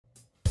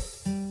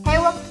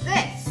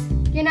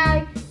You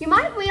know, you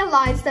might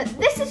realise that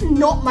this is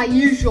not my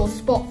usual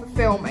spot for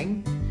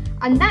filming,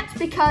 and that's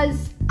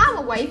because I'm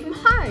away from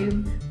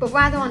home, but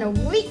rather on a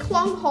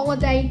week-long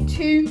holiday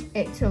to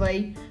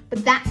Italy.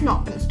 But that's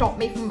not going to stop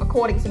me from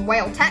recording some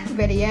whale tech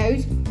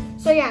videos.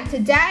 So yeah,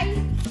 today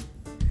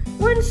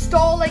we're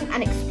installing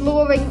and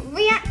exploring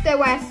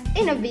REACTOS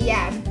in a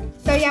VM.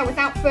 So yeah,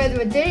 without further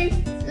ado,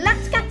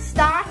 let's get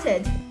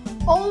started.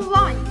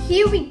 Alright,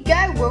 here we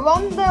go, we're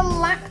on the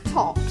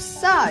laptop.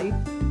 So,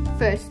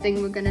 first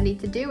thing we're going to need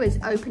to do is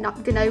open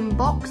up GNOME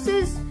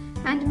boxes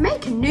and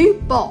make a new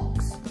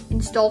box.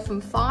 Install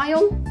from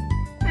File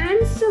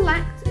and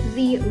select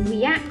the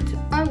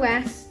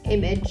REACTOS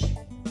image.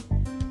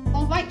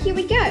 Alright, here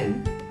we go.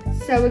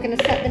 So we're going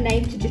to set the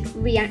name to just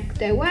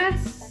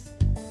REACTOS.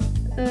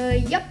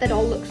 Yep, that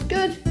all looks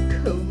good.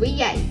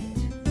 Create.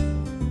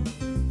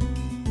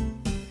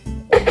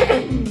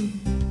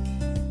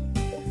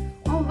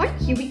 Alright,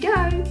 here we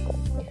go.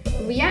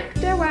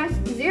 REACTOS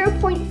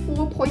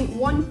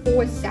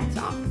 0.4.14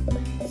 setup.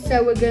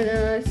 So we're going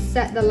to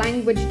set the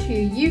language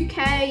to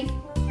UK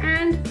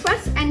and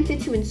press enter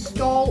to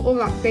install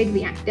or upgrade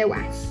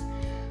REACTOS.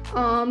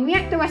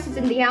 REACTOS is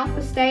in the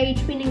alpha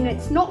stage, meaning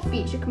it's not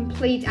feature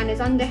complete and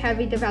is under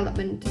heavy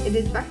development. It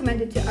is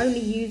recommended to only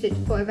use it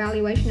for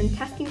evaluation and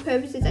testing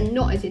purposes and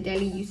not as a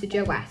daily usage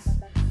OS.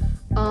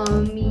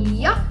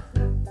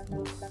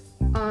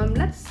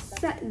 Let's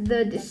set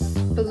the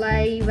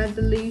display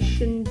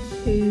resolution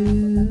to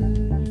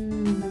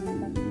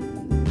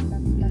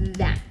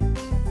that.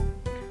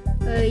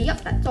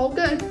 That's all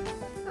good.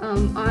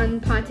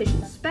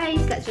 Unpartition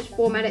space, let's just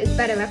format it as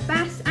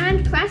BetterFS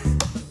and press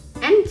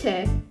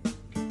enter.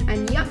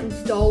 And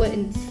install it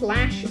in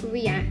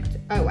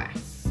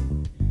 /ReactOS.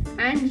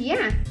 And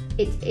yeah,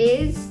 it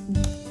is,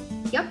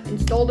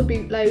 install the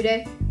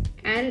bootloader,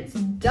 and it's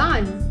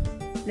done.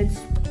 Let's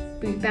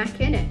boot back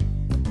in it.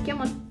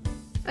 Come on.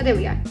 Oh, there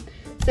we go.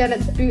 So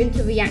let's boot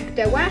into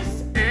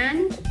ReactOS,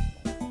 and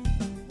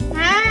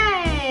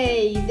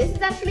hey, this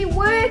is actually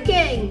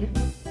working.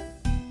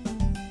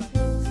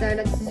 So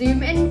let's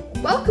zoom in.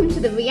 Welcome to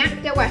the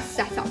ReactOS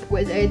setup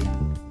wizard.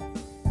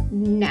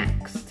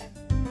 Next.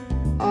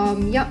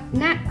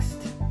 Next.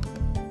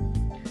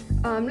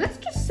 Let's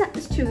just set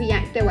this to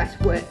ReactOS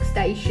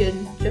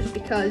workstation, just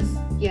because,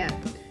 yeah.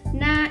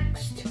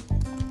 Next.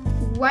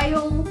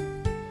 Whale.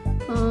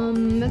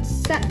 Let's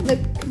set the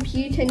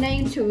computer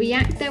name to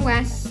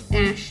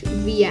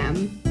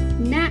ReactOS-VM.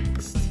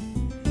 Next.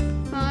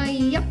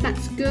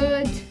 That's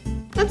good.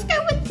 Let's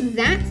go with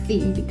that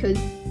theme because,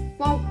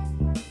 well,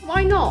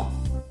 why not?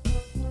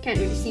 Can't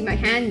really see my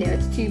hand there,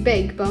 it's too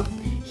big, but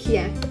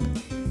yeah.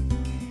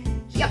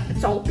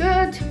 It's all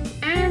good,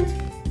 and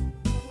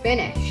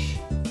finish.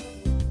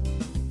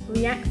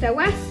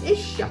 ReactOS is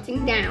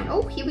shutting down.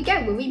 Oh, here we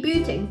go, we're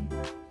rebooting.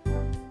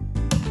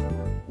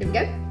 There we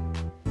go.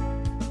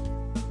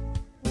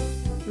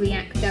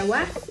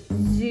 ReactOS,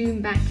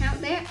 zoom back out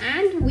there,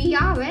 and we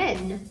are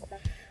in.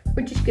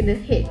 We're just gonna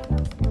hit.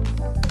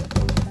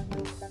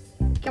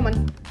 Come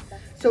on.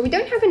 So we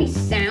don't have any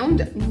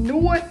sound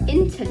nor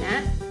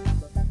internet.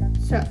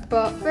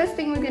 But first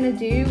thing we're gonna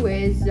do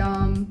is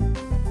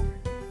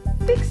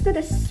fix the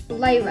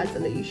display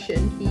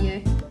resolution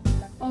here.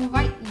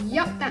 Alright,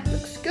 that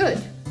looks good.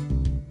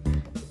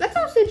 Let's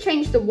also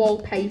change the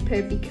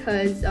wallpaper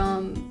because,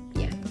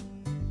 yes.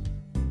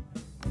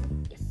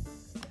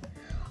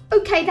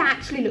 Okay, that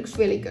actually looks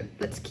really good.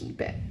 Let's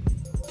keep it.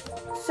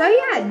 So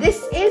yeah,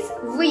 this is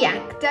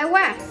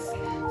ReactOS.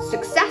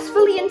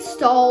 Successfully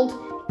installed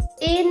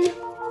in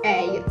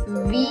a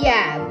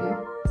VM.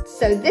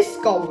 So this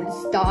goal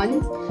is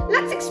done.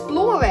 Let's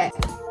explore it.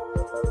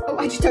 Oh,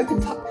 I just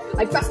opened up.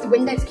 I pressed the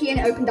Windows key and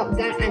it opened up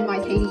that and my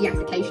KDE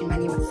application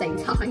menu at the same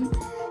time.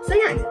 So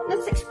yeah,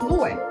 let's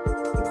explore it.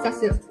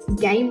 Excessive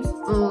games.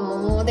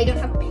 Oh, they don't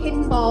have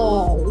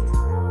pinball.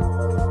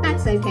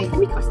 That's okay. Can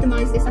we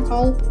customize this at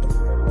all?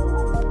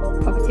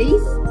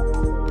 Properties.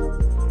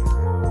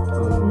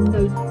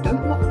 No,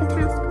 don't lock the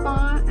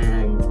taskbar.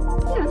 And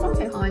yeah, let's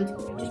also hide.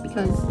 Just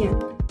because, yeah.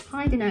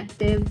 Hide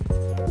inactive.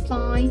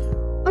 Apply.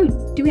 Oh,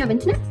 do we have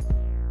internet?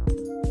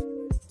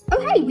 Oh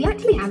hey, we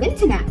actually have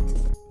internet.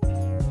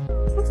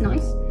 That's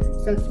nice.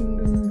 So let's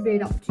move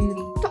it up to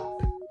the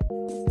top.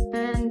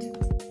 And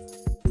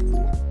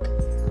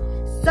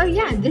so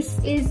yeah, this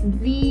is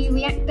the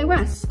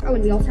ReactOS. Oh,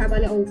 and we also have a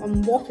little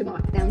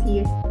watermark down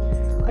here.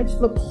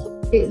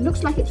 It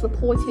looks like it's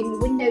reporting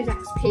Windows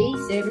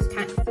XP Service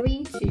Pack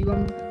 3 to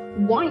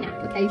Wine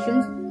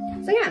applications.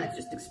 So yeah, let's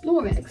just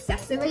explore it.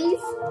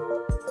 Accessories,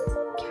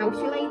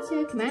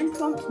 calculator, command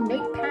prompt,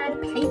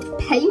 notepad, paint.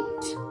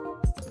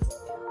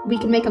 We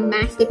can make a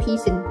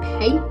masterpiece in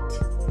paint.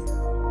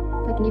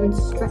 I can even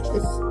stretch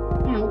this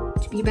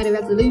out to be a better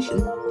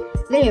resolution.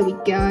 There we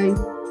go.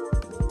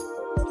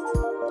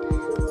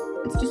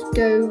 Let's just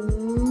go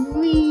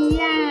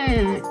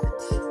React.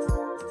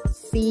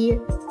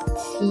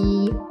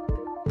 CTOS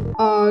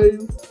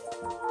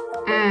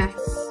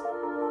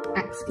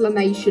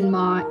exclamation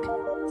mark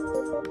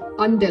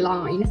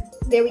underline.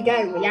 There we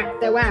go,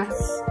 ReactOS.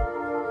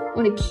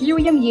 on a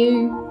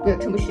QEMU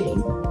virtual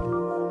machine.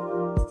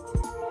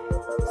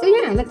 So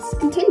yeah, let's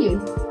continue.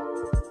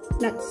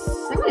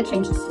 I'm going to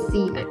change the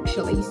theme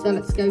actually. So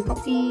let's go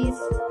properties,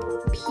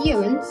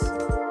 appearance.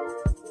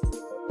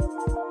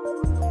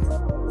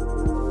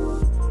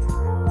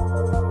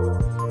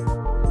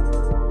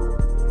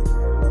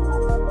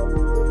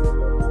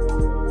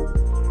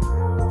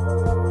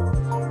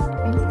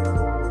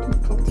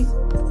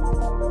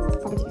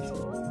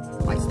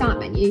 Start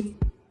menu,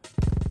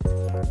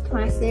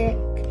 classic.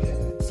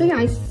 So yeah,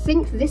 I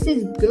think this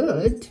is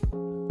good.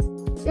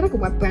 Is there like a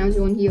web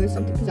browser on here or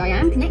something? Because I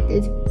am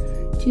connected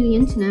to the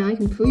internet, I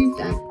can prove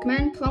that.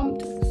 Command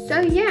prompt.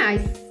 So yeah, I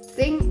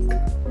think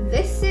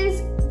this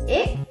is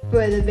it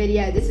for the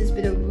video. This has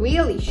been a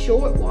really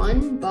short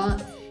one,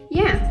 but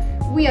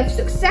yeah, we have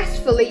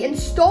successfully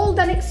installed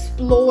and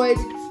explored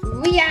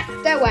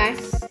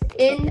REACTOS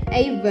in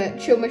a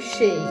virtual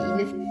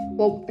machine.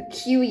 Well, a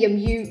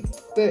QEMU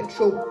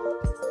virtual,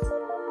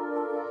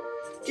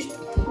 just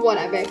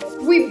whatever.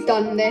 We've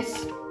done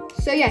this.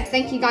 So yeah,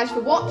 thank you guys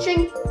for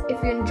watching.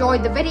 If you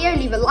enjoyed the video,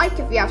 leave a like.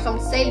 If you have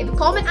something to say, leave a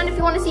comment. And if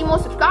you want to see more,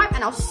 subscribe.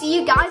 And I'll see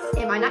you guys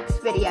in my next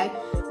video.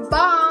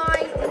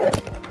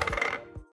 Bye!